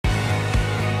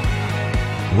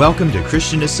Welcome to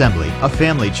Christian Assembly, a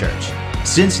family church.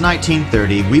 Since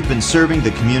 1930, we've been serving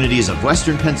the communities of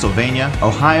Western Pennsylvania,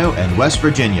 Ohio, and West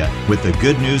Virginia with the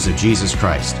good news of Jesus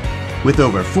Christ. With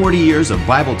over 40 years of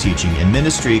Bible teaching and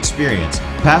ministry experience,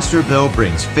 Pastor Bill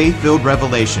brings faith-filled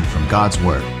revelation from God's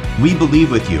Word. We believe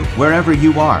with you, wherever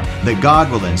you are, that God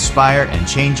will inspire and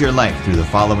change your life through the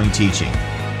following teaching.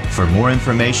 For more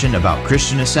information about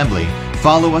Christian Assembly,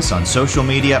 follow us on social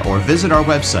media or visit our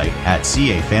website at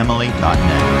cafamily.net.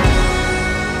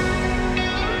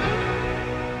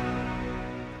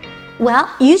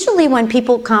 Well, usually when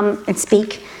people come and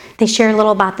speak, they share a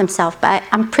little about themselves, but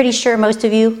I'm pretty sure most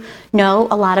of you know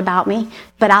a lot about me,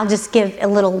 but I'll just give a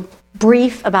little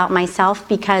brief about myself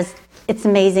because it's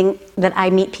amazing that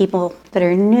I meet people that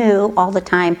are new all the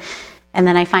time, and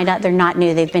then I find out they're not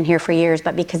new, they've been here for years,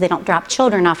 but because they don't drop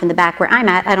children off in the back where I'm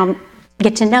at, I don't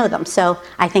get to know them, so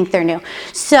I think they're new.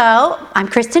 So, I'm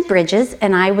Kristen Bridges,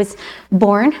 and I was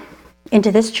born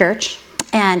into this church,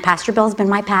 and Pastor Bill's been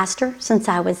my pastor since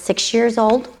I was 6 years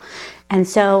old, and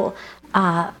so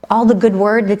all the good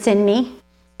word that's in me,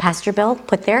 Pastor Bill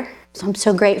put there. So I'm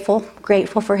so grateful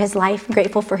for his life,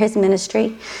 grateful for his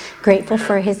ministry, grateful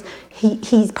for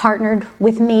he's partnered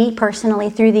with me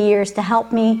personally through the years to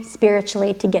help me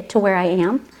spiritually to get to where I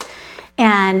am.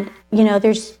 And, you know,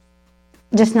 there's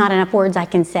just not enough words I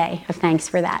can say of thanks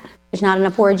for that. There's not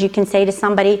enough words you can say to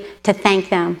somebody to thank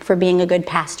them for being a good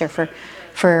pastor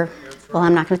well,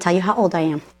 I'm not going to tell you how old I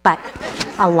am, but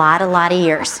a lot of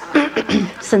years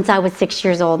since I was 6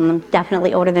 years old, and I'm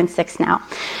definitely older than 6 now.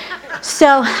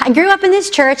 So I grew up in this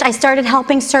church. I started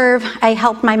helping serve. I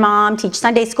helped my mom teach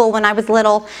Sunday school when I was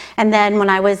little, and then when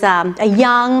I was a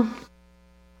young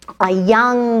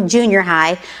junior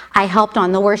high, I helped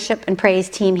on the worship and praise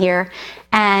team here,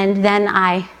 and then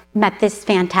I met this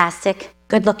fantastic,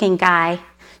 good-looking guy,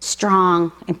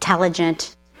 strong,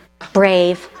 intelligent,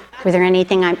 brave. Was there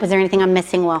anything I'm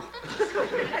missing, Will?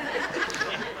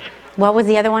 What was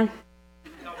the other one?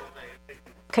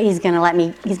 Okay, he's gonna let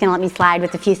me slide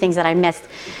with a few things that I missed.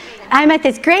 I met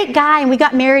this great guy, and we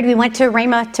got married. We went to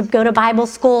Rhema to go to Bible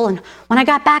school, and when I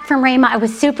got back from Rhema, I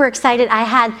was super excited. I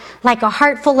had like a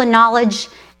heart full of knowledge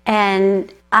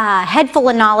and a head full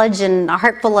of knowledge and a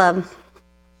heart full of,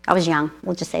 I was young,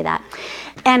 we'll just say that.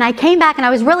 And I came back and I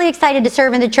was really excited to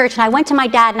serve in the church, and I went to my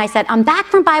dad and I said, I'm back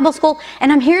from Bible school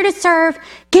and I'm here to serve,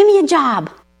 give me a job.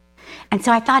 And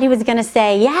so I thought he was gonna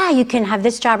say, yeah, you can have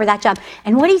this job or that job.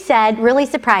 And what he said really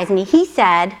surprised me. He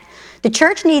said, the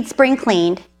church needs spring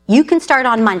cleaned, you can start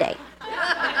on Monday.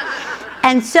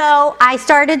 And so I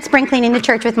started spring cleaning the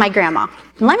church with my grandma.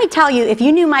 And let me tell you, if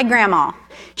you knew my grandma,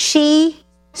 she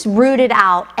rooted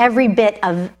out every bit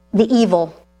of the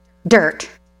evil dirt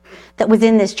that was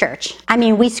in this church. I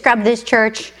mean, we scrubbed this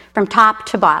church from top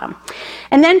to bottom.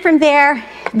 And then from there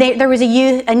was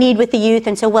a need with the youth,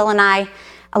 and so Will and I,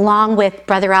 along with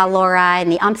Brother Al Lori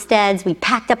and the Umsteads, we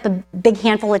packed up a big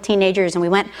handful of teenagers and we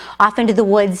went off into the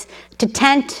woods to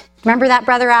tent. Remember that,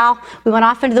 Brother Al? We went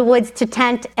off into the woods to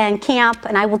tent and camp,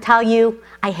 and I will tell you,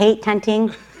 I hate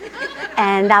tenting.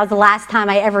 And that was the last time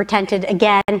I ever tented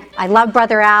again. I love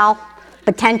Brother Al,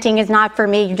 but tenting is not for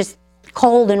me. You're just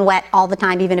cold and wet all the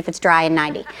time, even if it's dry and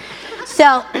 90.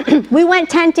 So we went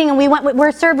tenting and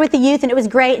we're served with the youth, and it was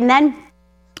great. And then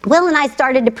Will and I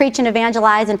started to preach and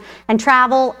evangelize and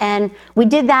travel, and we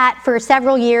did that for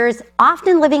several years,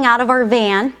 often living out of our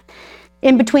van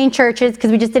in between churches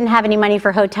because we just didn't have any money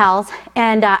for hotels.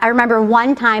 And I remember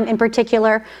one time in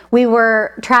particular, we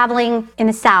were traveling in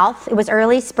the South. It was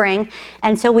early spring,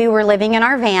 and so we were living in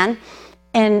our van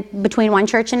in between one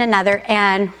church and another,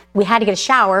 and we had to get a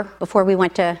shower before we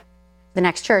went to the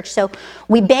next church. So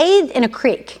we bathed in a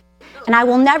creek, and I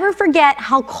will never forget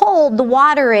how cold the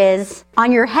water is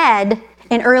on your head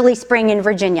in early spring in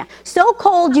Virginia. So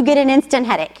cold you get an instant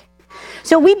headache.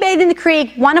 So we bathed in the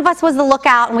creek. One of us was the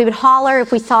lookout, and we would holler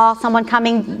if we saw someone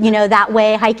coming, that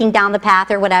way, hiking down the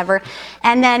path or whatever.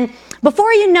 And then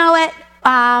before you know it,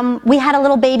 we had a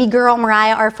little baby girl,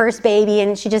 Mariah, our first baby,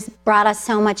 and she just brought us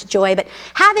so much joy. But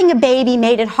having a baby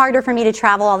made it harder for me to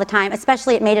travel all the time,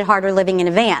 especially it made it harder living in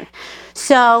a van.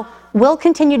 So we'll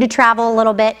continue to travel a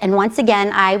little bit, and once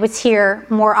again, I was here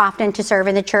more often to serve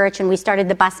in the church, and we started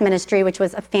the bus ministry, which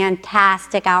was a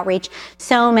fantastic outreach.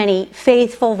 So many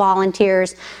faithful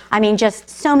volunteers. I mean, just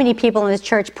so many people in this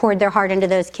church poured their heart into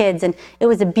those kids, and it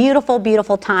was a beautiful,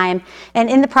 beautiful time. And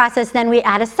in the process, then we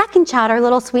had a second child, our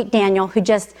little sweet Daniel, he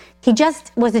just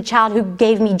was a child who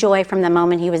gave me joy from the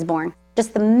moment he was born.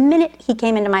 Just the minute he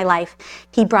came into my life,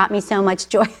 he brought me so much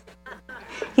joy.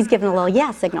 He's given a little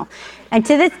yeah signal. And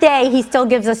to this day, he still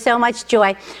gives us so much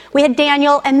joy. We had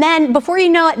Daniel, and then before you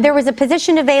know it, there was a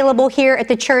position available here at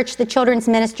the church. The children's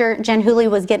minister, Jen Hooley,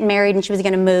 was getting married and she was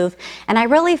going to move. And I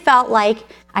really felt like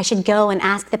I should go and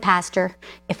ask the pastor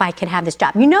if I could have this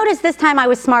job. You notice this time I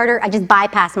was smarter. I just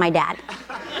bypassed my dad.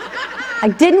 I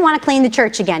didn't want to clean the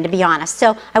church again, to be honest.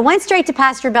 So I went straight to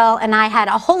Pastor Bell, and I had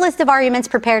a whole list of arguments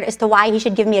prepared as to why he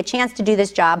should give me a chance to do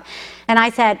this job. And I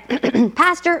said,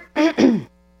 Pastor,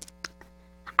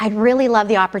 I'd really love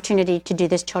the opportunity to do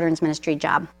this children's ministry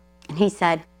job. And he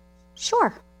said,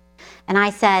 sure. And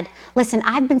I said, listen,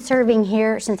 I've been serving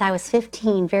here since I was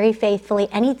 15, very faithfully.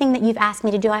 Anything that you've asked me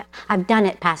to do, I've done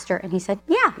it, Pastor. And he said,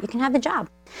 yeah, you can have the job.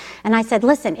 And I said,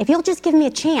 listen, if you'll just give me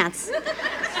a chance,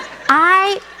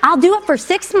 I'll do it for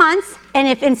 6 months, and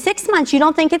if in 6 months you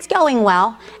don't think it's going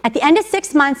well, at the end of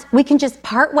 6 months, we can just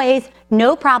part ways,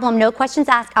 no problem, no questions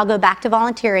asked, I'll go back to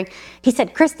volunteering. He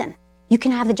said, Kristen, you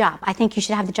can have the job. I think you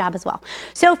should have the job as well.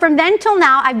 So from then till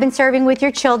now, I've been serving with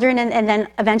your children and then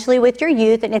eventually with your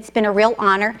youth, and it's been a real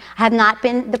honor. I have not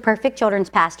been the perfect children's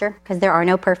pastor, because there are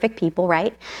no perfect people,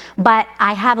 right? But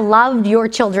I have loved your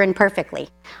children perfectly.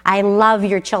 I love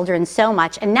your children so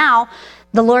much, and now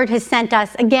the Lord has sent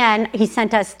us, again, he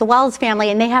sent us the Wells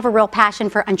family, and they have a real passion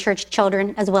for unchurched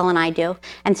children, as Will and I do.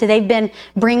 And so they've been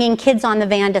bringing kids on the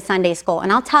van to Sunday school. And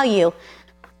I'll tell you,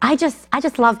 I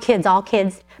just love kids, all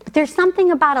kids. But there's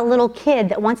something about a little kid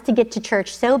that wants to get to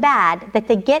church so bad that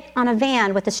they get on a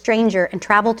van with a stranger and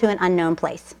travel to an unknown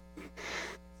place.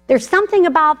 There's something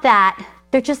about that.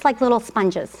 They're just like little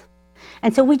sponges.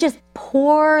 And so we just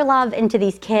pour love into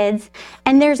these kids,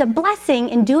 and there's a blessing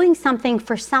in doing something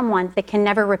for someone that can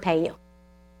never repay you.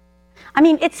 I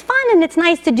mean, it's fun and it's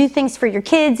nice to do things for your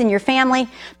kids and your family,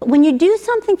 but when you do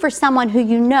something for someone who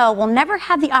you know will never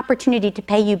have the opportunity to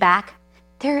pay you back,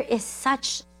 there is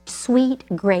such sweet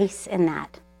grace in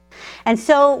that. And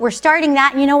so we're starting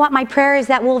that, and you know what? My prayer is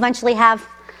that we'll eventually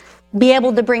be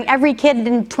able to bring every kid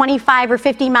in 25 or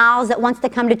 50 miles that wants to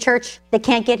come to church that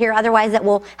can't get here otherwise, that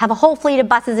we'll have a whole fleet of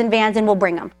buses and vans and we'll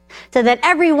bring them so that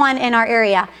everyone in our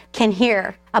area can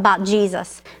hear about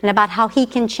Jesus and about how he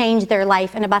can change their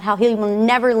life and about how he will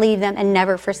never leave them and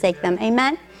never forsake them.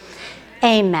 Amen?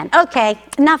 Amen. Okay,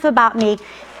 enough about me.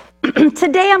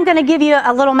 Today I'm going to give you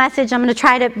a little message. I'm going to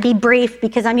try to be brief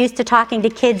because I'm used to talking to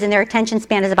kids and their attention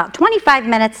span is about 25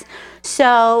 minutes.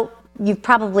 So you've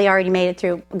probably already made it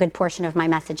through a good portion of my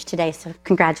message today, so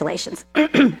congratulations.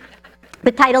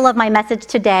 The title of my message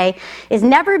today is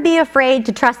Never Be Afraid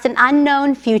to Trust an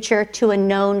Unknown Future to a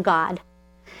Known God.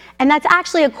 And that's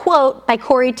actually a quote by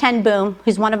Corrie ten Boom,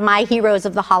 who's one of my heroes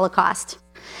of the Holocaust.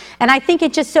 And I think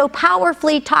it just so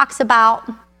powerfully talks about,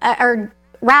 or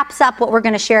wraps up what we're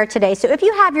going to share today. So if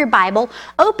you have your Bible,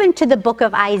 open to the book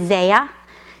of Isaiah.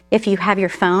 If you have your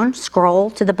phone, scroll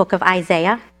to the book of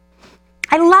Isaiah.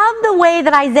 I love the way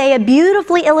that Isaiah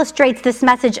beautifully illustrates this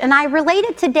message, and I relate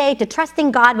it today to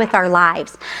trusting God with our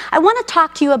lives. I want to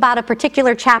talk to you about a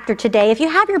particular chapter today. If you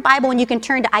have your Bible, and you can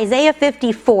turn to Isaiah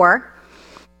 54,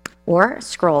 or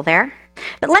scroll there.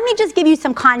 But let me just give you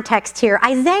some context here.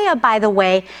 Isaiah, by the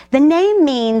way, the name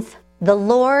means the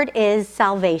Lord is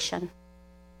salvation.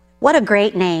 What a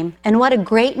great name, and what a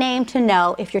great name to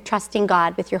know if you're trusting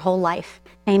God with your whole life.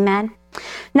 Amen.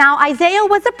 Now, Isaiah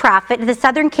was a prophet of the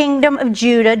southern kingdom of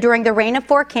Judah during the reign of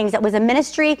 4 kings. That was a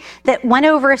ministry that went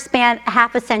over a span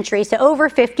half a century, so over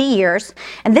 50 years.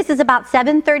 And this is about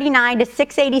 739 to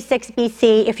 686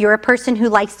 BC, if you're a person who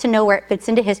likes to know where it fits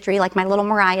into history, like my little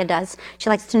Mariah does. She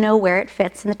likes to know where it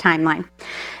fits in the timeline.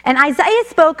 And Isaiah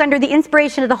spoke under the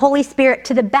inspiration of the Holy Spirit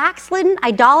to the backslidden,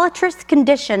 idolatrous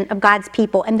condition of God's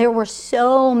people. And there were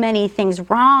so many things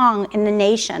wrong in the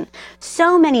nation.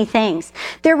 So many things.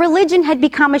 Their religion had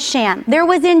become a sham. There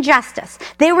was injustice.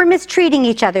 They were mistreating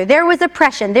each other. There was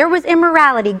oppression. There was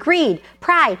immorality, greed,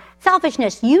 pride,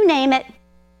 selfishness, you name it.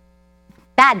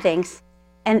 Bad things.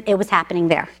 And it was happening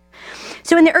there.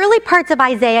 So in the early parts of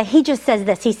Isaiah, he just says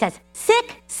this. He says,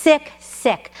 sick, sick,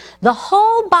 sick. The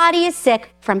whole body is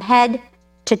sick from head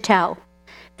to toe.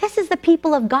 This is the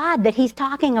people of God that he's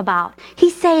talking about.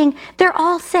 He's saying they're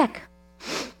all sick.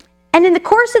 And in the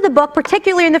course of the book,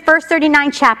 particularly in the first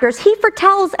 39 chapters, he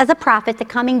foretells as a prophet the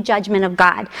coming judgment of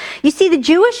God. You see, the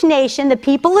Jewish nation, the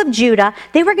people of Judah,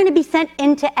 they were going to be sent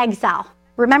into exile.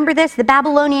 Remember this, the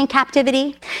Babylonian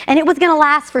captivity? And it was going to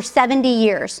last for 70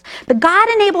 years. But God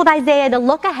enabled Isaiah to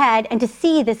look ahead and to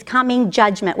see this coming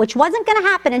judgment, which wasn't going to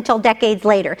happen until decades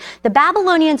later. The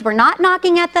Babylonians were not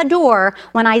knocking at the door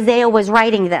when Isaiah was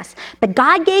writing this. But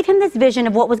God gave him this vision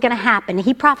of what was going to happen.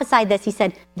 He prophesied this. He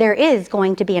said, there is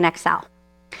going to be an exile.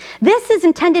 This is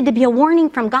intended to be a warning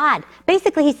from God.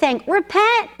 Basically, he's saying,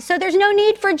 repent, so there's no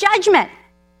need for judgment.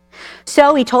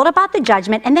 So he told about the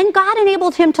judgment, and then God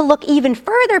enabled him to look even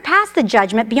further past the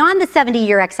judgment, beyond the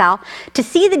 70-year exile, to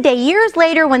see the day years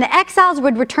later when the exiles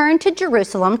would return to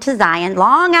Jerusalem, to Zion,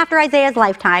 long after Isaiah's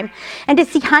lifetime, and to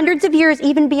see hundreds of years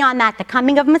even beyond that, the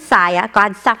coming of Messiah,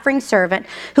 God's suffering servant,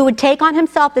 who would take on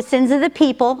himself the sins of the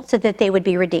people so that they would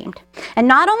be redeemed. And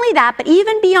not only that, but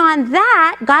even beyond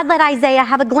that, God let Isaiah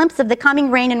have a glimpse of the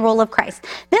coming reign and rule of Christ.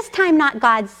 This time not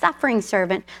God's suffering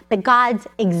servant, but God's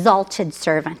exalted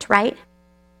servant, right?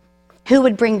 Who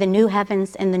would bring the new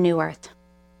heavens and the new earth.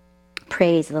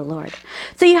 Praise the Lord.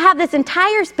 So you have this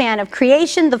entire span of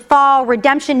creation, the fall,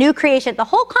 redemption, new creation, the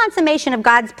whole consummation of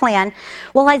God's plan.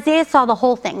 Well, Isaiah saw the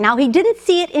whole thing. Now, he didn't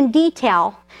see it in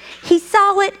detail. He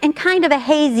saw it in kind of a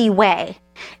hazy way.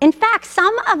 In fact,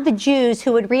 some of the Jews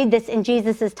who would read this in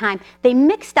Jesus' time, they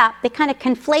kind of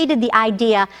conflated the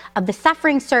idea of the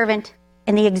suffering servant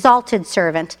and the exalted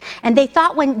servant. And they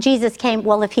thought when Jesus came,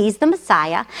 well, if he's the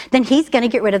Messiah, then he's going to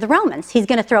get rid of the Romans. He's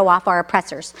going to throw off our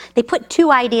oppressors. They put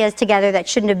two ideas together that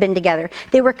shouldn't have been together.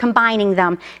 They were combining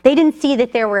them. They didn't see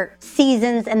that there were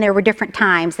seasons and there were different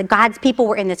times, that God's people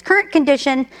were in this current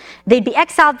condition. They'd be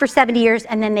exiled for 70 years,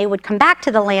 and then they would come back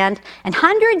to the land. And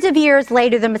hundreds of years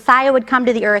later, the Messiah would come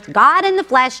to the earth, God in the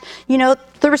flesh,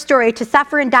 the story, to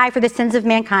suffer and die for the sins of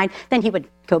mankind. Then he would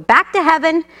go back to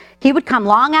heaven. He would come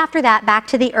long after that back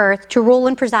to the earth to rule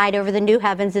and preside over the new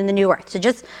heavens and the new earth. So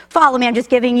just follow me. I'm just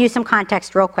giving you some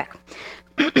context real quick.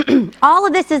 All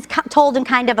of this is told in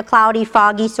kind of a cloudy,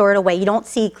 foggy sort of way. You don't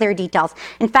see clear details.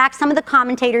 In fact, some of the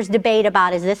commentators debate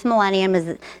about, is this millennium?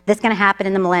 Is this going to happen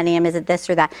in the millennium? Is it this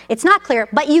or that? It's not clear,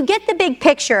 but you get the big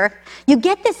picture. You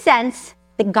get the sense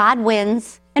that God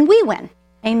wins and we win.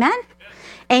 Amen?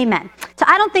 Amen. So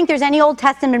I don't think there's any Old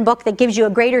Testament book that gives you a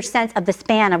greater sense of the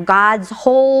span of God's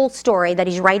whole story that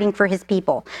he's writing for his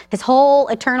people, his whole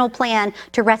eternal plan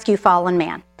to rescue fallen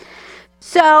man.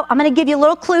 So I'm going to give you a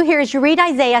little clue here as you read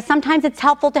Isaiah. Sometimes it's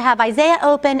helpful to have Isaiah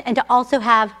open and to also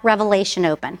have Revelation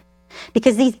open,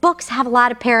 because these books have a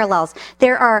lot of parallels.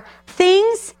 There are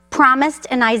things promised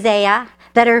in Isaiah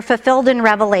that are fulfilled in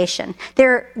Revelation.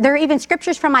 There are even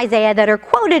scriptures from Isaiah that are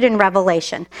quoted in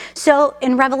Revelation. So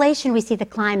in Revelation, we see the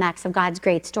climax of God's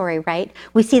great story, right?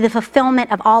 We see the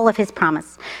fulfillment of all of his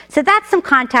promise. So that's some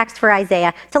context for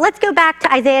Isaiah. So let's go back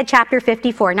to Isaiah chapter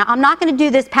 54. Now, I'm not going to do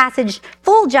this passage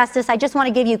full justice. I just want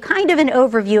to give you kind of an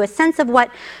overview, a sense of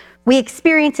what we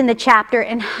experience in the chapter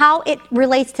and how it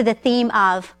relates to the theme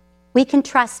of we can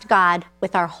trust God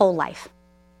with our whole life.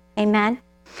 Amen?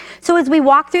 So as we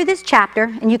walk through this chapter,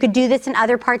 and you could do this in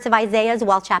other parts of Isaiah as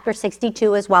well, chapter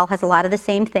 62 as well has a lot of the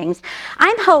same things.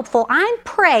 I'm hopeful, I'm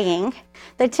praying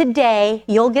that today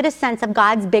you'll get a sense of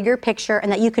God's bigger picture and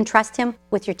that you can trust him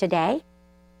with your today,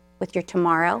 with your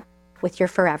tomorrow, with your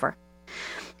forever.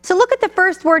 So look at the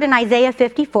first word in Isaiah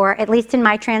 54, at least in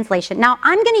my translation. Now,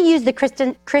 I'm going to use the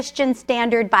Christian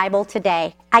Standard Bible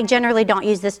today. I generally don't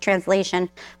use this translation,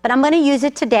 but I'm going to use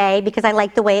it today because I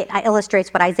like the way it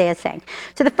illustrates what Isaiah is saying.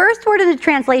 So the first word in the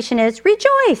translation is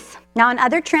rejoice. Now, in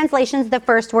other translations, the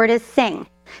first word is sing.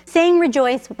 Sing,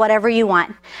 rejoice, whatever you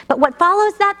want. But what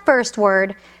follows that first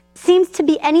word seems to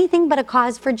be anything but a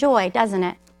cause for joy, doesn't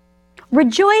it?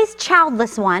 Rejoice,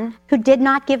 childless one who did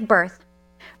not give birth.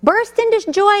 Burst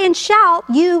into joy and shout,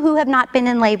 you who have not been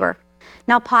in labor.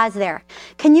 Now pause there.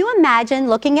 Can you imagine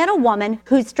looking at a woman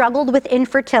who's struggled with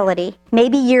infertility,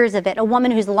 maybe years of it, a woman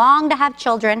who's longed to have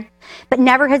children, but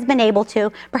never has been able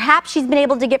to? Perhaps she's been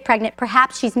able to get pregnant.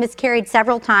 Perhaps she's miscarried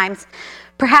several times.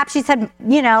 Perhaps she's had,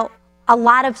 a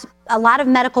lot of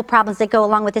medical problems that go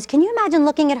along with this. Can you imagine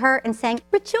looking at her and saying,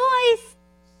 rejoice,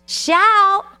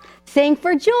 shout, sing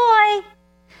for joy?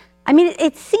 I mean,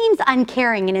 it seems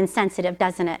uncaring and insensitive,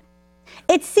 doesn't it?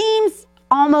 It seems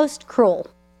almost cruel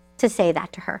to say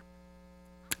that to her.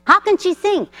 How can she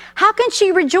sing? How can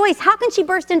she rejoice? How can she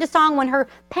burst into song when her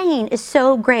pain is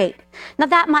so great? Now,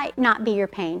 that might not be your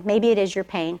pain. Maybe it is your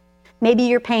pain. Maybe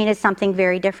your pain is something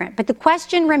very different. But the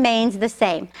question remains the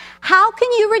same. How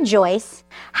can you rejoice?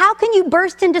 How can you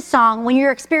burst into song when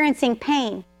you're experiencing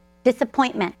pain,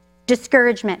 disappointment,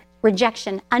 discouragement,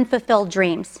 rejection, unfulfilled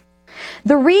dreams?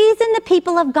 The reason the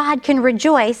people of God can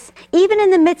rejoice, even in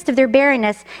the midst of their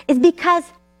barrenness, is because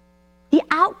the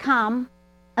outcome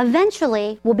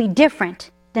eventually will be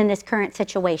different than this current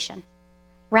situation,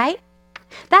 right?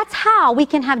 That's how we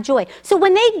can have joy. So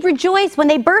when they rejoice, when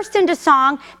they burst into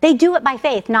song, they do it by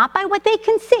faith, not by what they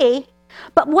can see,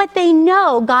 but what they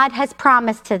know God has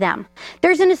promised to them.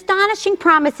 There's an astonishing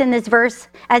promise in this verse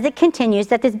as it continues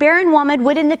that this barren woman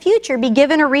would in the future be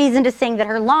given a reason to sing, that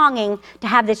her longing to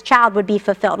have this child would be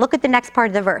fulfilled. Look at the next part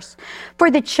of the verse.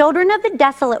 For the children of the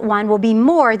desolate one will be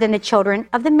more than the children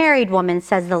of the married woman,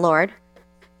 says the Lord.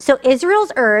 So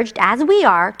Israel's urged, as we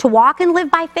are, to walk and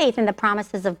live by faith in the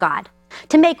promises of God,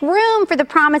 to make room for the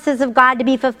promises of God to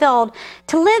be fulfilled,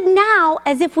 to live now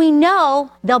as if we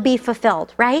know they'll be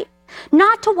fulfilled, right?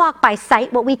 Not to walk by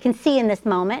sight, what we can see in this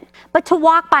moment, but to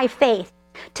walk by faith.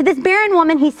 To this barren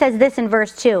woman, he says this in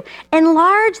verse 2,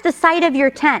 enlarge the site of your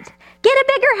tent. Get a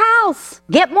bigger house.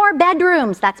 Get more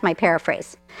bedrooms. That's my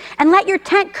paraphrase. And let your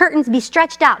tent curtains be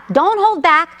stretched out. Don't hold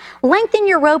back. Lengthen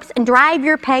your ropes and drive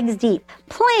your pegs deep.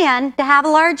 Plan to have a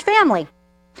large family.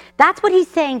 That's what he's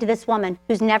saying to this woman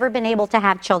who's never been able to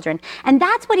have children. And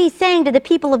that's what he's saying to the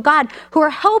people of God who are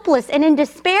hopeless and in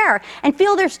despair and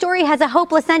feel their story has a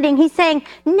hopeless ending. He's saying,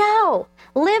 no,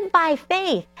 live by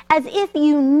faith as if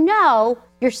you know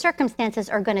your circumstances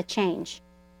are going to change.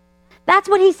 That's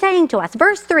what he's saying to us.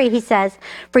 Verse 3, he says,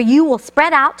 for you will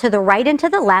spread out to the right and to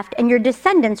the left, and your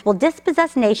descendants will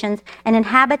dispossess nations and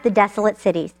inhabit the desolate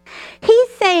cities. He's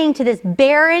saying to this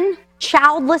barren,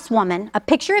 childless woman, a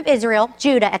picture of Israel,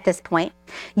 Judah at this point,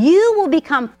 you will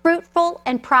become fruitful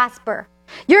and prosper.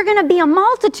 You're going to be a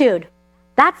multitude.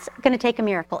 That's going to take a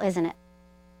miracle, isn't it?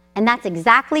 And that's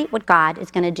exactly what God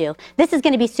is going to do. This is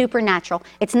going to be supernatural.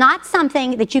 It's not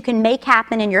something that you can make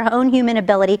happen in your own human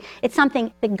ability. It's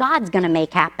something that God's going to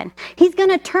make happen. He's going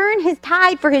to turn his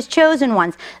tide for his chosen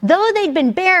ones. Though they'd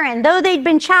been barren, though they'd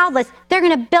been childless, they're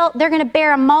going to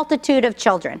bear a multitude of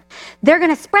children. They're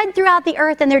going to spread throughout the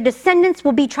earth, and their descendants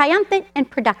will be triumphant and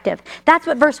productive. That's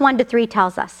what verse 1-3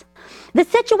 tells us. The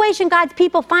situation God's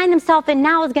people find themselves in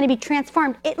now is going to be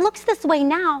transformed. It looks this way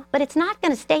now, but it's not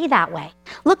going to stay that way.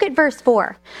 Look at verse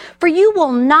 4. For you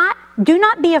will not, do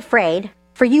not be afraid,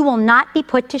 for you will not be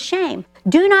put to shame.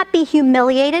 Do not be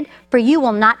humiliated, for you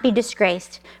will not be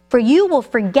disgraced. For you will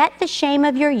forget the shame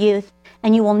of your youth,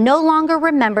 and you will no longer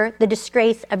remember the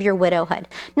disgrace of your widowhood.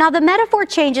 Now the metaphor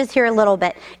changes here a little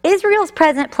bit. Israel's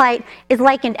present plight is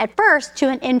likened at first to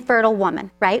an infertile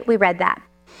woman, right? We read that.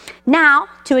 Now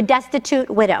to a destitute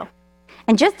widow.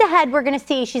 And just ahead, we're going to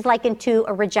see she's likened to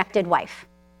a rejected wife.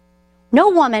 No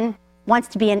woman wants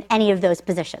to be in any of those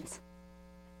positions.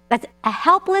 That's a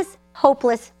helpless,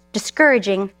 hopeless,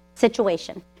 discouraging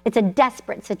situation. It's a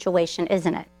desperate situation,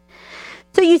 isn't it?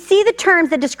 So you see the terms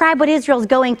that describe what Israel's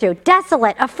going through.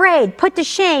 Desolate, afraid, put to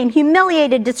shame,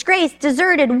 humiliated, disgraced,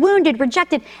 deserted, wounded,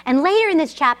 rejected. And later in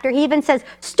this chapter, he even says,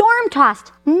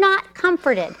 storm-tossed, not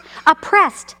comforted,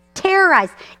 oppressed,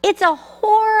 terrorized. It's a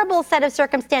horrible set of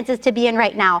circumstances to be in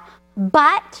right now.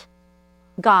 But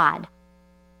God.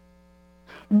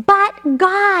 But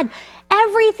God.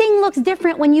 Everything looks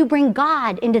different when you bring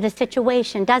God into the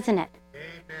situation, doesn't it?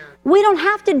 Amen. We don't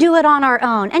have to do it on our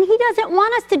own. And he doesn't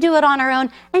want us to do it on our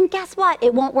own. And guess what?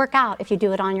 It won't work out if you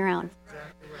do it on your own.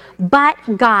 Exactly right.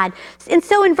 But God. And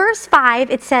so in verse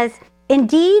 5, it says,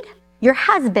 indeed, your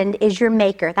husband is your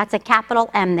maker. That's a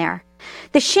capital M there.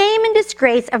 The shame and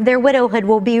disgrace of their widowhood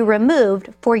will be removed,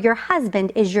 for your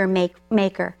husband is your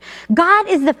maker. God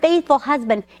is the faithful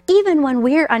husband, even when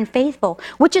we're unfaithful,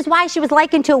 which is why she was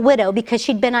likened to a widow, because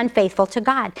she'd been unfaithful to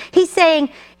God. He's saying,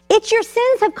 it's your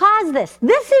sins have caused this.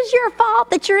 This is your fault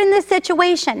that you're in this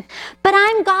situation. But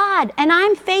I'm God, and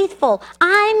I'm faithful.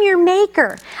 I'm your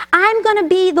maker. I'm going to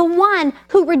be the one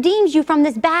who redeems you from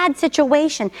this bad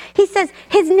situation. He says,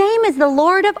 his name is the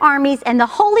Lord of armies, and the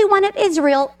Holy One of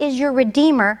Israel is your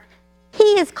Redeemer.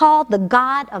 He is called the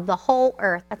God of the whole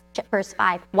earth. That's verse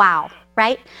 5. Wow,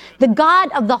 right? The God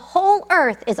of the whole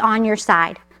earth is on your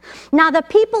side. Now, the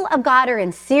people of God are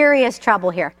in serious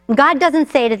trouble here. God doesn't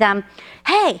say to them,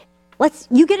 hey,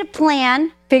 you get a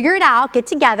plan, figure it out, get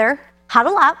together,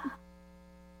 huddle up,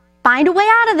 find a way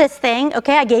out of this thing.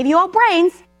 Okay, I gave you all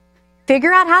brains.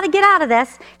 Figure out how to get out of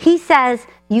this. He says,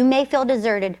 you may feel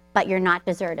deserted, but you're not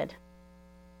deserted.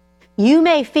 You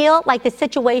may feel like the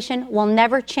situation will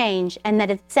never change and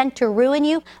that it's sent to ruin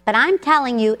you, but I'm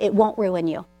telling you, it won't ruin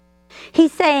you.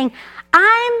 He's saying,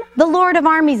 I'm the Lord of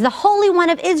armies, the Holy One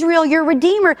of Israel, your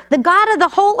Redeemer, the God of the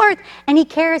whole earth, and he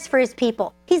cares for his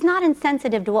people. He's not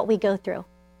insensitive to what we go through.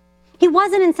 He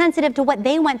wasn't insensitive to what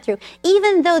they went through,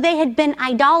 even though they had been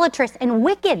idolatrous and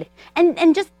wicked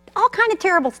and just all kind of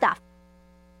terrible stuff.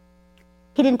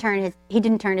 He didn't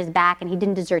turn his back, and he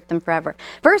didn't desert them forever.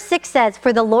 Verse 6 says,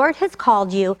 for the Lord has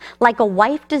called you like a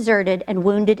wife deserted and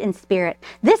wounded in spirit.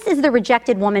 This is the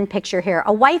rejected woman picture here.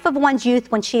 A wife of one's youth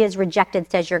when she is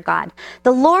rejected, says your God.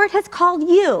 The Lord has called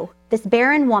you, this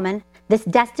barren woman, this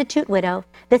destitute widow,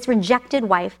 this rejected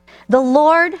wife. The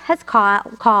Lord has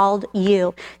called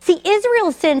you. See,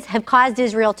 Israel's sins have caused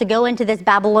Israel to go into this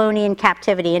Babylonian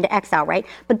captivity, into exile, right?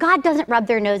 But God doesn't rub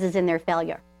their noses in their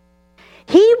failure.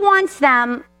 He points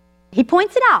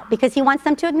it out because he wants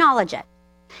them to acknowledge it.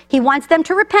 He wants them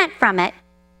to repent from it.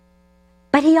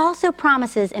 But he also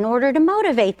promises, in order to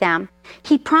motivate them,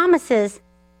 he promises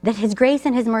that his grace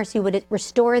and his mercy would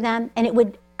restore them, and it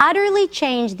would utterly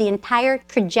change the entire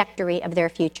trajectory of their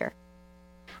future.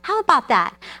 How about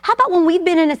that? How about when we've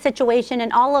been in a situation,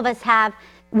 and all of us have,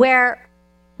 where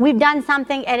we've done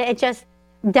something and it just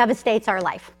devastates our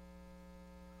life?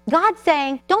 God's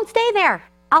saying, don't stay there.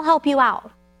 I'll help you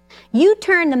out.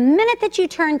 The minute that you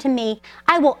turn to me,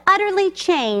 I will utterly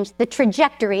change the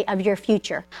trajectory of your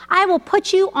future. I will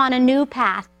put you on a new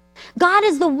path. God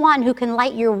is the one who can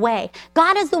light your way.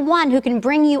 God is the one who can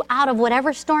bring you out of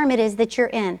whatever storm it is that you're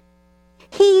in.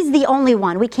 He's the only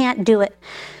one. We can't do it.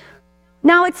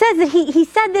 Now, it says that he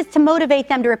said this to motivate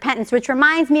them to repentance, which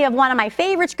reminds me of one of my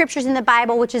favorite scriptures in the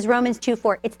Bible, which is Romans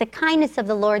 2:4. It's the kindness of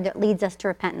the Lord that leads us to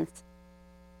repentance.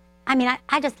 I mean,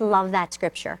 I just love that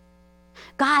scripture.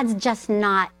 God's just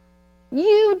not,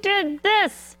 you did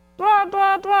this, blah,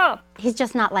 blah, blah. He's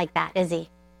just not like that, is he?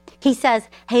 He says,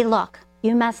 hey, look,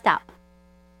 you messed up,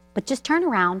 but just turn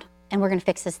around and we're going to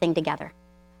fix this thing together.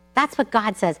 That's what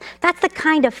God says. That's the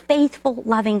kind of faithful,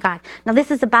 loving God. Now, this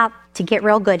is about to get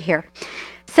real good here.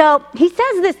 So he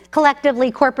says this collectively,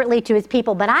 corporately to his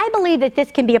people, but I believe that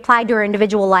this can be applied to our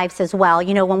individual lives as well.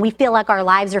 You know, when we feel like our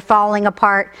lives are falling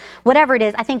apart, whatever it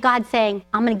is, I think God's saying,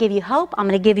 I'm going to give you hope. I'm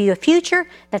going to give you a future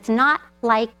that's not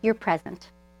like your present.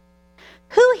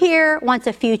 Who here wants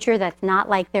a future that's not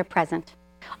like their present?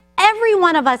 Every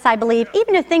one of us, I believe,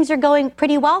 even if things are going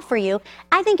pretty well for you,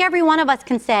 I think every one of us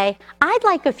can say, I'd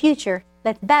like a future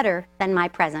that's better than my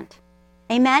present.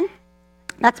 Amen?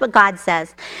 That's what God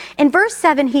says. In verse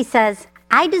 7, he says,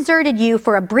 I deserted you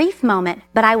for a brief moment,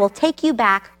 but I will take you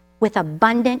back with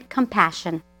abundant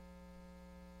compassion.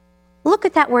 Look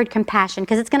at that word compassion,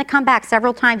 because it's going to come back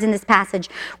several times in this passage,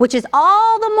 which is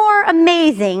all the more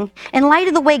amazing in light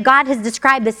of the way God has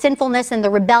described the sinfulness and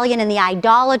the rebellion and the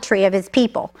idolatry of his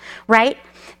people, right?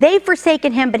 They've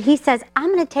forsaken him, but he says, I'm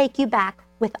going to take you back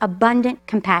with abundant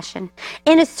compassion.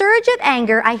 In a surge of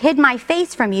anger, I hid my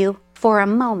face from you for a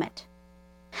moment.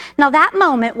 Now, that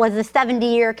moment was the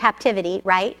 70-year captivity,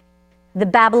 right? The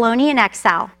Babylonian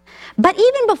exile. But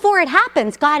even before it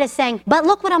happens, God is saying, but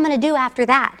look what I'm going to do after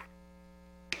that.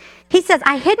 He says,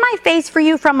 I hid my face for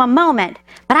you from a moment,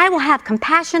 but I will have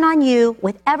compassion on you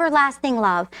with everlasting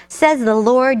love, says the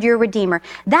Lord your Redeemer.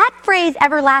 That phrase,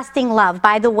 everlasting love,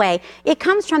 by the way, it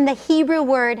comes from the Hebrew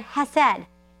word hesed,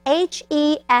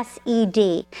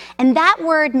 H-E-S-E-D. And that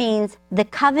word means the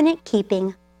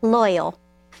covenant-keeping, loyal,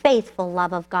 faithful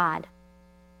love of God.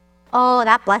 Oh,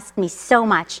 that blessed me so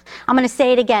much. I'm going to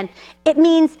say it again. It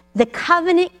means the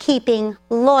covenant-keeping,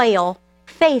 loyal,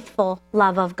 faithful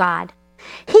love of God.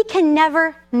 He can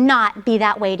never not be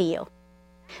that way to you.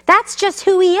 That's just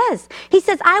who he is. He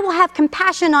says, I will have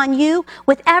compassion on you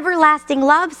with everlasting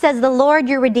love, says the Lord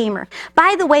your Redeemer.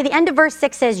 By the way, the end of verse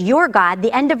 6 says, your God.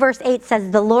 The end of verse 8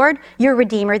 says, the Lord your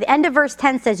Redeemer. The end of verse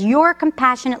 10 says, your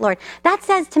compassionate Lord. That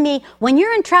says to me, when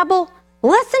you're in trouble,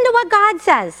 listen to what God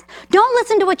says. Don't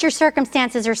listen to what your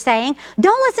circumstances are saying.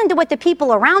 Don't listen to what the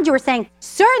people around you are saying.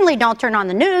 Certainly don't turn on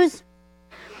the news.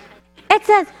 It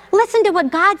says, listen to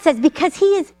what God says, because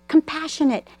he is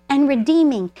compassionate and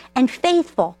redeeming and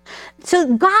faithful.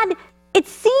 So God, it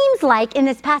seems like in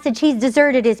this passage he's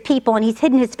deserted his people and he's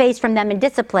hidden his face from them in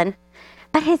discipline.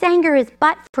 But his anger is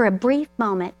but for a brief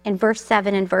moment in verse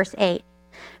 7 and verse 8.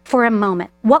 For a moment.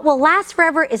 What will last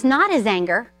forever is not his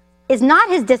anger, is not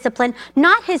his discipline,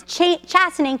 not his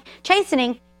chastening,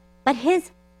 but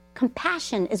his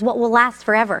compassion is what will last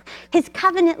forever. His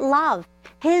covenant love,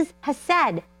 his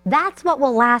hesed, that's what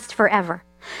will last forever.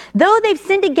 Though they've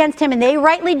sinned against him and they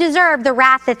rightly deserve the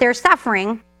wrath that they're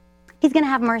suffering, he's going to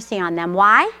have mercy on them.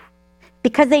 Why?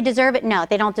 Because they deserve it? No,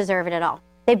 they don't deserve it at all.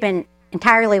 They've been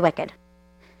entirely wicked.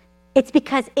 It's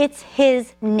because it's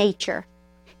his nature.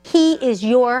 He is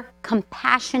your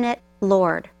compassionate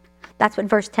Lord. That's what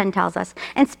verse 10 tells us.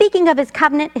 And speaking of his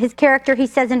covenant, his character, he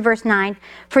says in verse 9,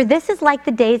 for this is like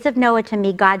the days of Noah to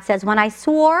me, God says, when I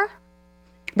swore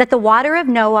that the water of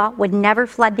Noah would never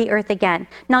flood the earth again.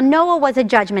 Now, Noah was a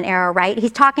judgment era, right?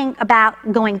 He's talking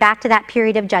about going back to that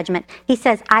period of judgment. He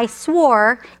says, I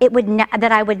swore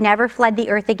that I would never flood the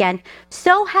earth again.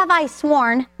 So have I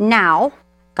sworn now,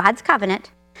 God's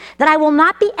covenant, that I will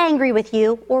not be angry with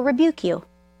you or rebuke you.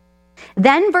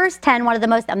 Then verse 10, one of the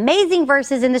most amazing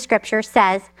verses in the scripture,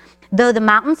 says, Though the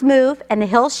mountains move and the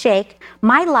hills shake,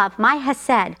 my love, my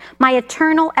hesed, my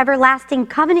eternal, everlasting,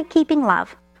 covenant-keeping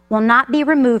love will not be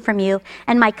removed from you,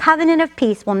 and my covenant of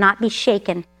peace will not be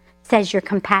shaken, says your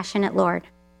compassionate Lord.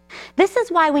 This is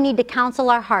why we need to counsel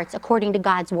our hearts according to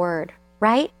God's word,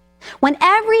 right? When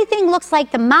everything looks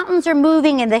like the mountains are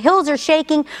moving and the hills are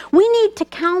shaking, we need to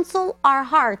counsel our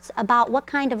hearts about what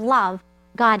kind of love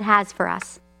God has for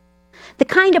us, the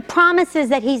kind of promises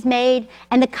that he's made,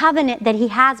 and the covenant that he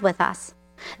has with us.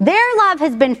 Their love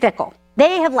has been fickle.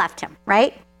 They have left him,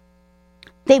 right?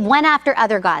 They've went after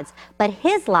other gods, but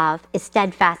his love is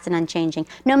steadfast and unchanging.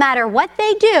 No matter what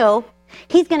they do,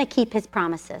 he's going to keep his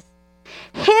promises.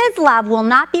 His love will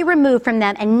not be removed from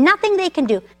them, and nothing they can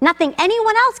do, nothing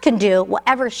anyone else can do, will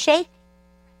ever shake,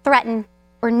 threaten,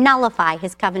 or nullify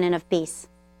his covenant of peace.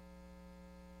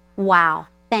 Wow.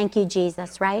 Thank you,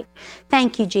 Jesus, right?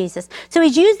 Thank you, Jesus. So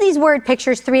he's used these word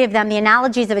pictures, 3 of them, the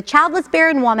analogies of a childless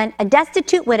barren woman, a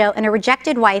destitute widow, and a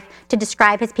rejected wife to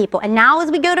describe his people. And now as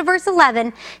we go to verse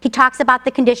 11, he talks about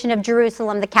the condition of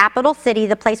Jerusalem, the capital city,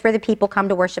 the place where the people come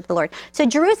to worship the Lord. So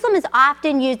Jerusalem is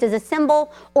often used as a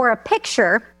symbol or a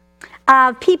picture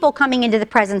of people coming into the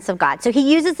presence of God. So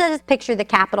he uses it as a picture of the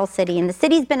capital city, and the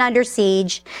city's been under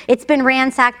siege. It's been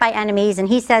ransacked by enemies, and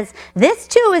he says this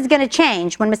too is going to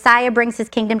change when Messiah brings his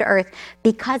kingdom to earth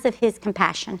because of his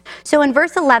compassion. So in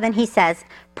verse 11 he says,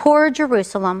 poor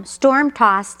Jerusalem,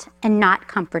 storm-tossed and not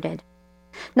comforted.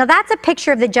 Now that's a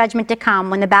picture of the judgment to come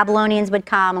when the Babylonians would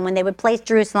come and when they would place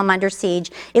Jerusalem under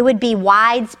siege. It would be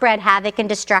widespread havoc and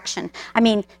destruction. I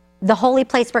mean, the holy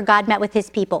place where God met with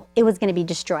his people, it was going to be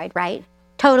destroyed, right?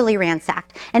 Totally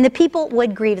ransacked. And the people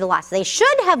would grieve the loss. They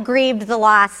should have grieved the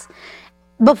loss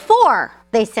before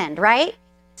they sinned, right?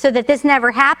 So that this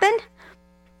never happened.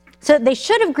 So they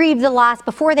should have grieved the loss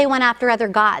before they went after other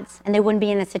gods, and they wouldn't be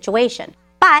in this situation.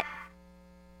 But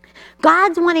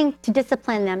God's wanting to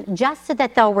discipline them just so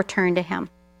that they'll return to him.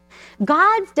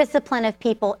 God's discipline of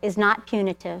people is not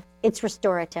punitive, it's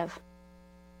restorative,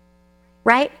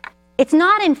 right? It's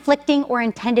not inflicting or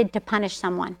intended to punish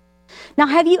someone. Now,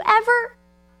 have you ever,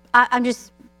 I'm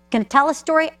just going to tell a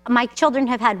story. My children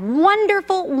have had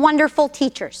wonderful, wonderful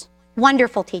teachers.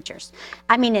 Wonderful teachers.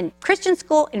 I mean, in Christian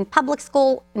school, in public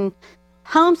school, in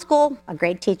home school, a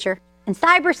great teacher. In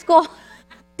cyber school,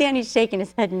 Danny's shaking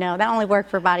his head no. That only worked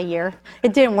for about a year.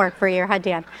 It didn't work for a year, huh,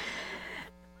 Dan?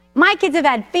 My kids have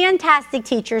had fantastic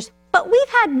teachers, but we've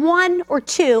had 1 or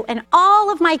 2, and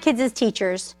all of my kids as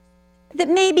teachers that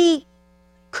maybe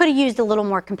could have used a little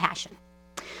more compassion.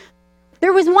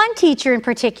 There was one teacher in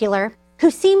particular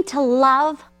who seemed to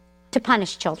love to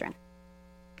punish children.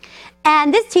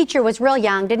 And this teacher was real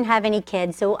young, didn't have any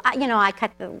kids, so I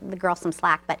cut the girl some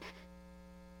slack, but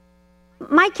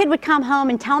my kid would come home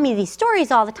and tell me these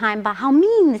stories all the time about how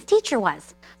mean this teacher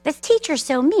was. This teacher's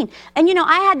so mean. And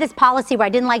I had this policy where I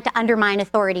didn't like to undermine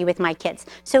authority with my kids.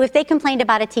 So if they complained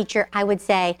about a teacher, I would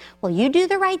say, well, you do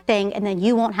the right thing, and then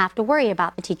you won't have to worry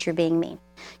about the teacher being mean.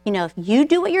 If you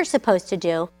do what you're supposed to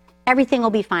do, everything will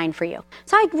be fine for you.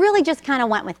 So I really just kind of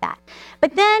went with that.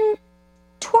 But then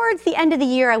towards the end of the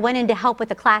year, I went in to help with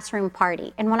a classroom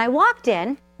party. And when I walked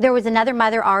in, there was another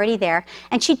mother already there,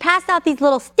 and she'd passed out these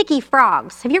little sticky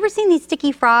frogs. Have you ever seen these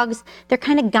sticky frogs? They're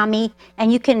kind of gummy,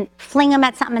 and you can fling them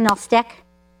at something and they'll stick.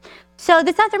 So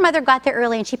this other mother got there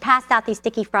early, and she passed out these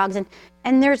sticky frogs,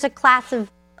 and there's a class of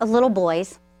little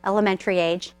boys, elementary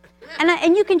age.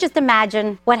 And you can just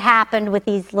imagine what happened with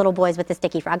these little boys with the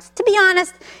sticky frogs. To be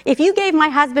honest, if you gave my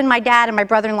husband, my dad, and my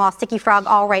brother-in-law a sticky frog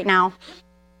all right now,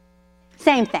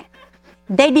 same thing.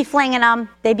 They'd be flinging them,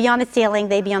 they'd be on the ceiling,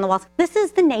 they'd be on the walls. This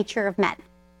is the nature of men,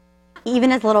 even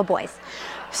as little boys.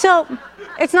 So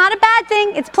it's not a bad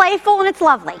thing, it's playful and it's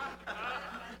lovely.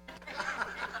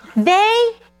 They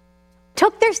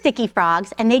took their sticky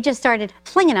frogs and they just started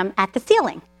flinging them at the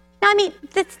ceiling. Now, I mean,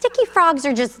 the sticky frogs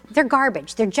are they're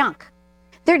garbage, they're junk.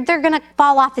 They're going to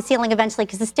fall off the ceiling eventually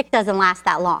because the stick doesn't last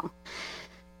that long.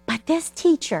 But this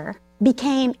teacher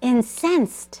became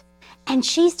incensed, and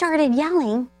she started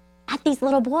yelling at these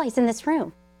little boys in this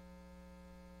room.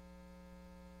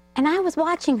 And I was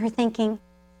watching her thinking,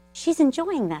 she's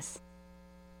enjoying this.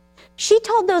 She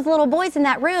told those little boys in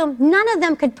that room, none of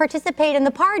them could participate in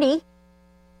the party.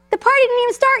 The party didn't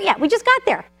even start yet. We just got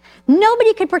there.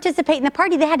 Nobody could participate in the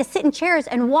party. They had to sit in chairs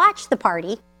and watch the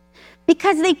party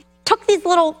because they took these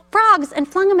little frogs and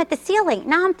flung them at the ceiling.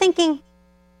 Now I'm thinking,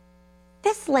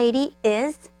 this lady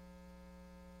is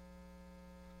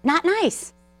not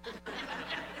nice.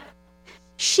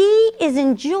 She is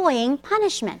enjoying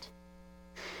punishment.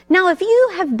 Now, if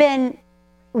you have been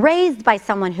raised by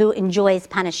someone who enjoys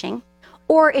punishing,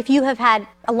 or if you have had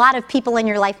a lot of people in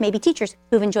your life, maybe teachers,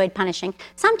 who've enjoyed punishing,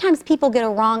 sometimes people get a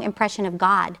wrong impression of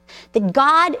God, that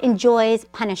God enjoys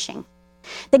punishing.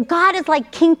 That God is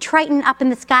like King Triton up in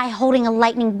the sky holding a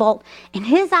lightning bolt, and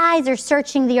his eyes are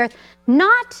searching the earth,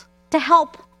 not to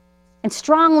help and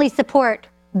strongly support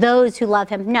those who love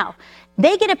him. No,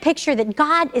 they get a picture that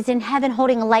God is in heaven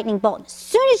holding a lightning bolt. As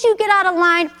soon as you get out of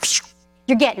line,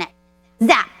 you're getting it.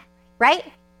 Zap, right?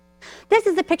 This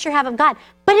is the picture I have of God,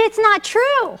 but it's not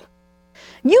true.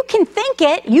 You can think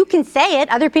it, you can say it,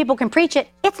 other people can preach it.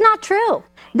 It's not true.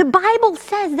 The Bible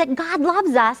says that God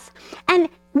loves us, and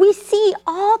we see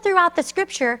all throughout the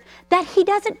scripture that he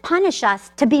doesn't punish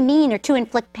us to be mean or to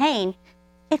inflict pain.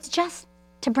 It's just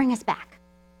to bring us back,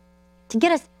 to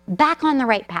get us back on the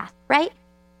right path, right?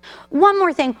 One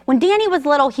more thing. When Danny was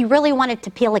little, he really wanted to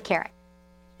peel a carrot.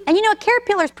 And you know, a carrot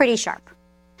peeler is pretty sharp.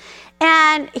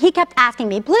 And he kept asking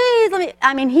me, please,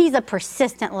 he's a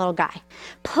persistent little guy.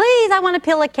 Please, I want to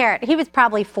peel a carrot. He was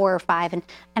probably 4 or 5. And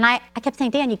I kept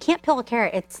saying, Dan, you can't peel a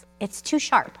carrot. It's too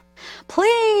sharp.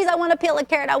 Please, I want to peel a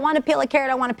carrot. I want to peel a carrot.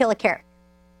 I want to peel a carrot.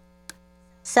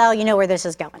 So you know where this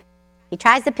is going. He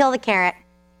tries to peel the carrot,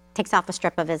 takes off a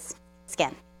strip of his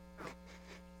skin.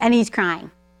 And he's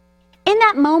crying. In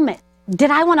that moment,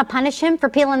 did I want to punish him for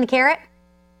peeling the carrot?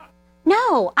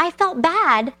 No, I felt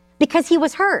bad because he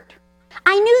was hurt.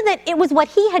 I knew that it was what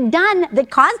he had done that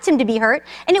caused him to be hurt,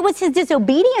 and it was his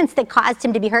disobedience that caused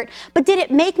him to be hurt. But did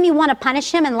it make me want to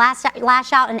punish him and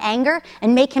lash out in anger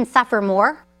and make him suffer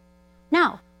more?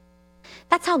 No.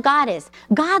 That's how God is.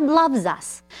 God loves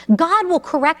us. God will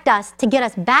correct us to get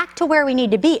us back to where we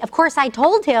need to be. Of course, I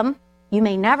told him, you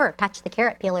may never touch the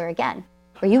carrot peeler again,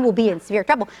 or you will be in severe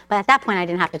trouble. But at that point, I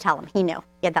didn't have to tell him. He knew.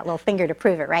 He had that little finger to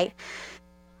prove it, right?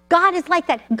 God is like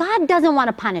that. God doesn't want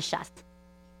to punish us.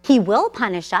 He will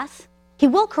punish us. He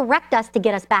will correct us to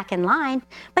get us back in line,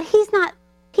 but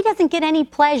he doesn't get any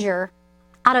pleasure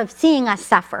out of seeing us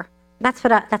suffer. That's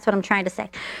what I'm trying to say.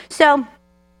 So,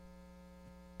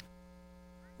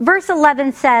 verse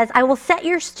 11 says, I will set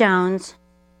your stones,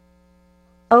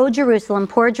 O Jerusalem,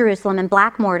 poor Jerusalem, in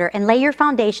black mortar, and lay your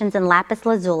foundations in lapis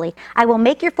lazuli. I will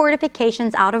make your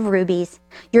fortifications out of rubies,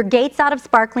 your gates out of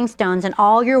sparkling stones, and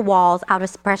all your walls out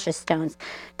of precious stones.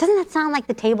 Doesn't that sound like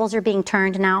the tables are being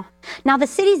turned now? Now the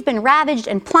city's been ravaged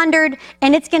and plundered,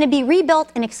 and it's going to be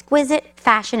rebuilt in exquisite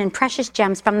fashion and precious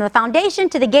gems from the foundation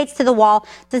to the gates to the wall.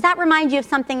 Does that remind you of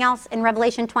something else in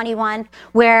Revelation 21,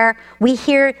 where we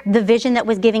hear the vision that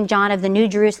was giving John of the New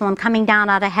Jerusalem coming down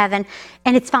out of heaven,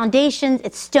 and its foundations,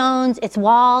 its stones, its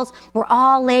walls were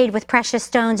all laid with precious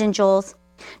stones and jewels?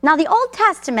 Now the Old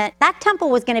Testament, that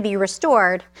temple was going to be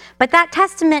restored, but that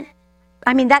temple,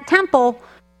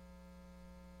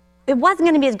 it wasn't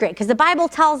going to be as great, because the Bible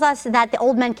tells us that the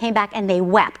old men came back and they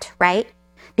wept, right?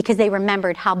 Because they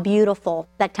remembered how beautiful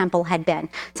that temple had been.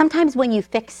 Sometimes when you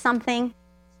fix something,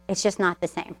 it's just not the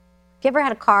same. Have you ever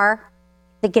had a car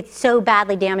that gets so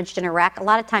badly damaged in a wreck? A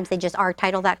lot of times they just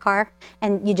R-title that car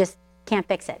and you just can't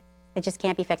fix it. It just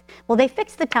can't be fixed. Well, they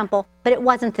fixed the temple, but it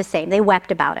wasn't the same. They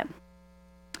wept about it.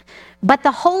 But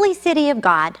the holy city of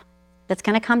God that's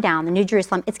going to come down, the New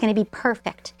Jerusalem, it's going to be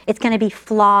perfect. It's going to be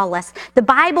flawless. The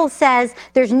Bible says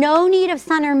there's no need of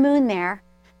sun or moon there,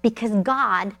 because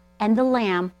God and the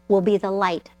Lamb will be the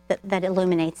light that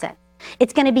illuminates it.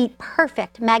 It's going to be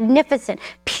perfect, magnificent,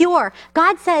 pure.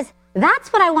 God says,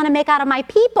 that's what I want to make out of my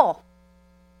people.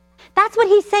 That's what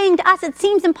he's saying to us. It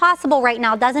seems impossible right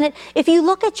now, doesn't it? If you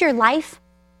look at your life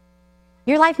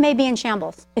may be in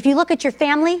shambles. If you look at your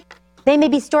family, they may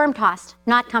be storm-tossed,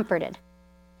 not comforted.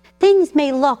 Things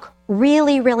may look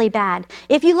really, really bad.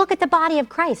 If you look at the body of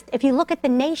Christ, if you look at the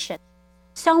nation,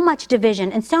 so much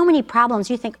division and so many problems,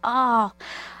 you think, oh,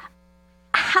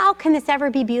 how can this ever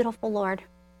be beautiful, Lord?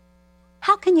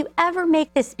 How can you ever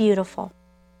make this beautiful?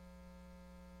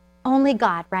 Only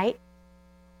God, right?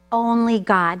 Only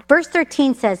God. Verse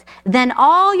 13 says, then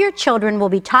all your children will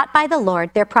be taught by the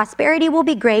Lord, their prosperity will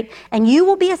be great, and you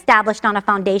will be established on a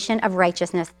foundation of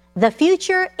righteousness. The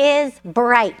future is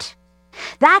bright.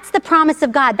 That's the promise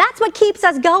of God. That's what keeps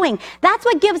us going. That's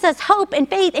what gives us hope and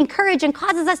faith and courage and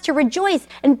causes us to rejoice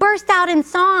and burst out in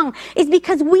song, is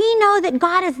because we know that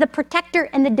God is the protector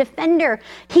and the defender.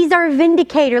 He's our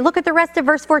vindicator. Look at the rest of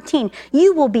verse 14.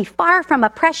 You will be far from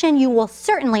oppression. You will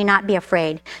certainly not be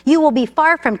afraid. You will be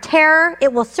far from terror.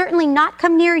 It will certainly not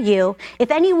come near you.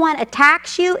 If anyone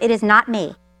attacks you, it is not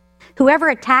me. Whoever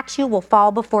attacks you will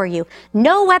fall before you.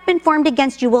 No weapon formed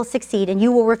against you will succeed, and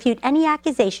you will refute any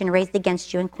accusation raised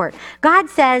against you in court. God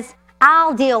says,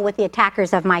 I'll deal with the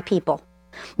attackers of my people.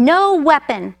 No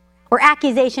weapon or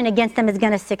accusation against them is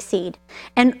going to succeed.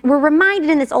 And we're reminded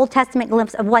in this Old Testament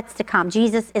glimpse of what's to come.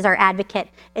 Jesus is our advocate.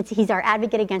 He's our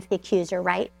advocate against the accuser,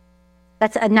 right?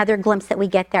 That's another glimpse that we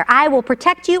get there. I will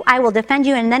protect you. I will defend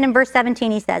you. And then in verse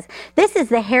 17, he says, this is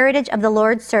the heritage of the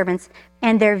Lord's servants,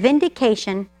 and their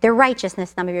vindication, their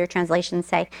righteousness, some of your translations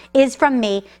say, is from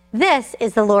me. This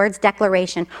is the Lord's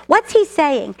declaration. What's he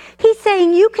saying? He's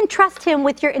saying you can trust him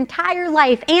with your entire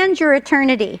life and your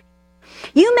eternity.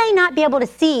 You may not be able to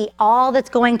see all that's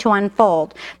going to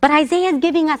unfold, but Isaiah is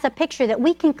giving us a picture that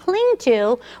we can cling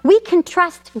to. We can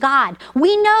trust God.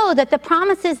 We know that the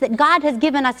promises that God has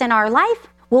given us in our life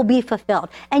will be fulfilled.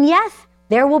 And yes,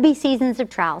 there will be seasons of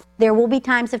trials. There will be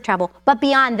times of trouble. But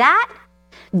beyond that,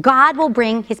 God will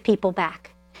bring his people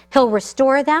back. He'll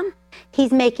restore them.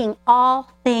 He's making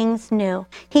all things new.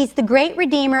 He's the great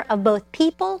redeemer of both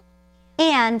people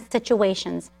and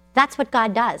situations. That's what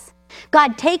God does.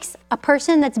 God takes a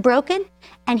person that's broken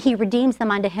and he redeems them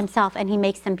unto himself and he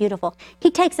makes them beautiful. He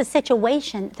takes a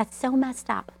situation that's so messed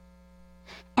up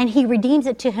and he redeems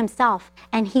it to himself,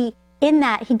 and in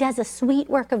that he does a sweet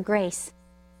work of grace.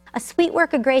 A sweet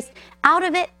work of grace. Out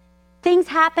of it, things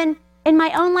happen. In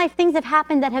my own life, things have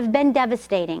happened that have been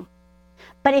devastating.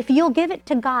 But if you'll give it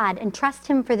to God and trust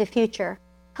him for the future,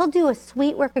 he'll do a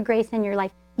sweet work of grace in your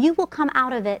life. You will come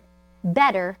out of it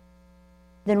better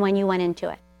than when you went into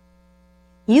it.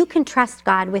 You can trust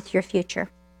God with your future.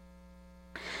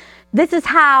 This is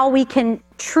how we can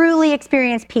truly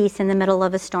experience peace in the middle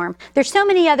of a storm. There's so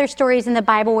many other stories in the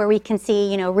Bible where we can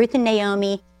see, Ruth and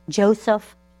Naomi,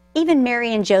 Joseph, even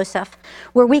Mary and Joseph,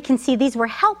 where we can see these were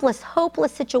helpless,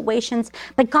 hopeless situations,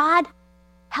 but God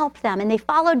helped them, and they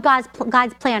followed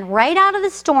God's plan right out of the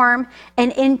storm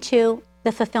and into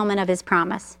the fulfillment of his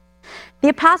promise. The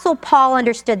Apostle Paul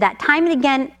understood that time and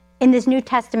again in this New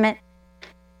Testament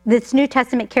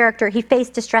character, he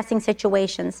faced distressing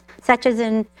situations, such as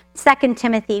in 2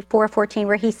 Timothy 4:14,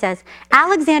 where he says,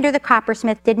 Alexander the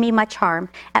coppersmith did me much harm.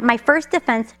 At my first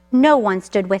defense, no one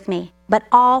stood with me, but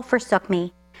all forsook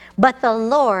me. But the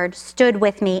Lord stood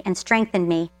with me and strengthened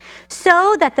me,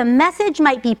 so that the message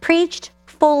might be preached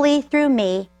fully through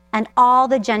me, and all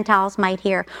the Gentiles might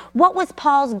hear. What was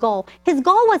Paul's goal? His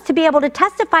goal was to be able to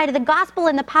testify to the gospel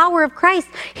and the power of Christ.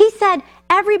 He said,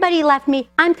 everybody left me.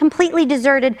 I'm completely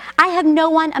deserted. I have no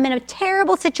one. I'm in a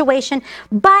terrible situation.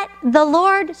 But the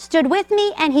Lord stood with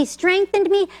me and he strengthened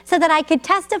me so that I could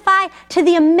testify to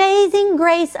the amazing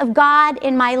grace of God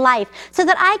in my life. So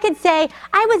that I could say,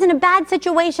 I was in a bad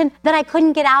situation that I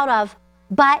couldn't get out of,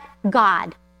 but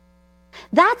God.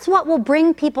 That's what will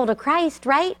bring people to Christ,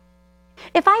 right?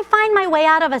 If I find my way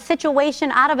out of a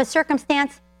situation, out of a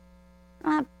circumstance,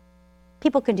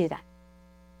 people can do that.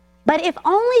 But if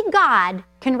only God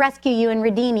can rescue you and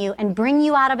redeem you and bring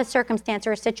you out of a circumstance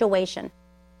or a situation,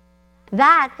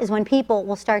 that is when people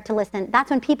will start to listen. That's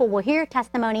when people will hear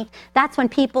testimony. That's when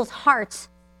people's hearts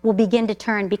will begin to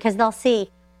turn, because they'll see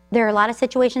there are a lot of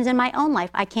situations in my own life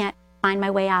I can't find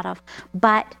my way out of,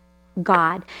 but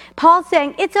God. Paul's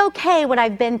saying it's okay what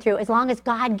I've been through as long as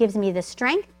God gives me the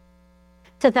strength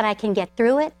so that I can get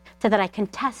through it, so that I can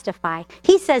testify.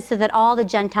 He says so that all the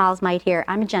Gentiles might hear.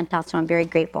 I'm a Gentile, so I'm very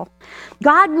grateful.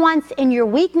 God wants in your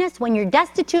weakness, when you're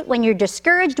destitute, when you're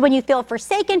discouraged, when you feel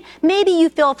forsaken, maybe you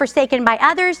feel forsaken by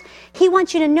others, he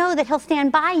wants you to know that he'll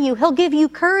stand by you. He'll give you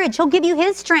courage. He'll give you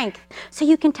his strength so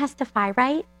you can testify,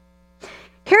 right?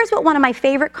 Here's what one of my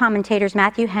favorite commentators,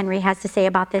 Matthew Henry, has to say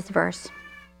about this verse.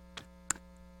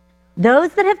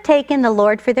 Those that have taken the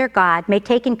Lord for their God may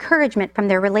take encouragement from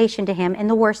their relation to him in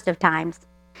the worst of times.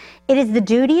 It is the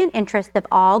duty and interest of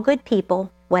all good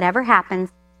people, whatever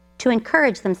happens, to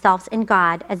encourage themselves in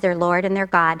God as their Lord and their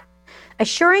God,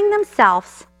 assuring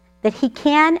themselves that he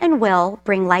can and will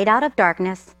bring light out of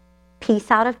darkness,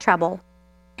 peace out of trouble,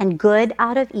 and good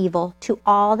out of evil to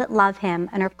all that love him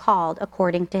and are called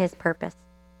according to his purpose.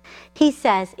 He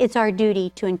says it's our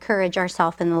duty to encourage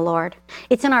ourselves in the Lord.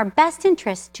 It's in our best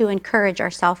interest to encourage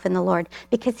ourselves in the Lord,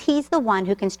 because he's the one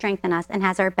who can strengthen us and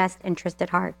has our best interest at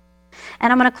heart.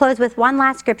 And I'm going to close with one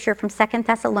last scripture from 2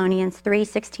 Thessalonians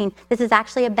 3:16. This is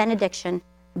actually a benediction,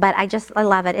 but I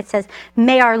love it. It says,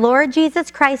 may our Lord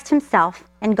Jesus Christ himself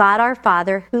and God our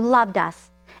Father, who loved us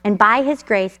and by his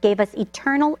grace gave us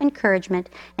eternal encouragement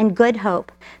and good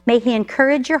hope, may he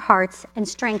encourage your hearts and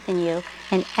strengthen you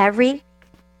in every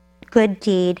good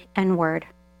deed and word.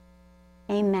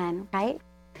 Amen, right?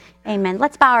 Amen.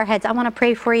 Let's bow our heads. I want to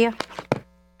pray for you.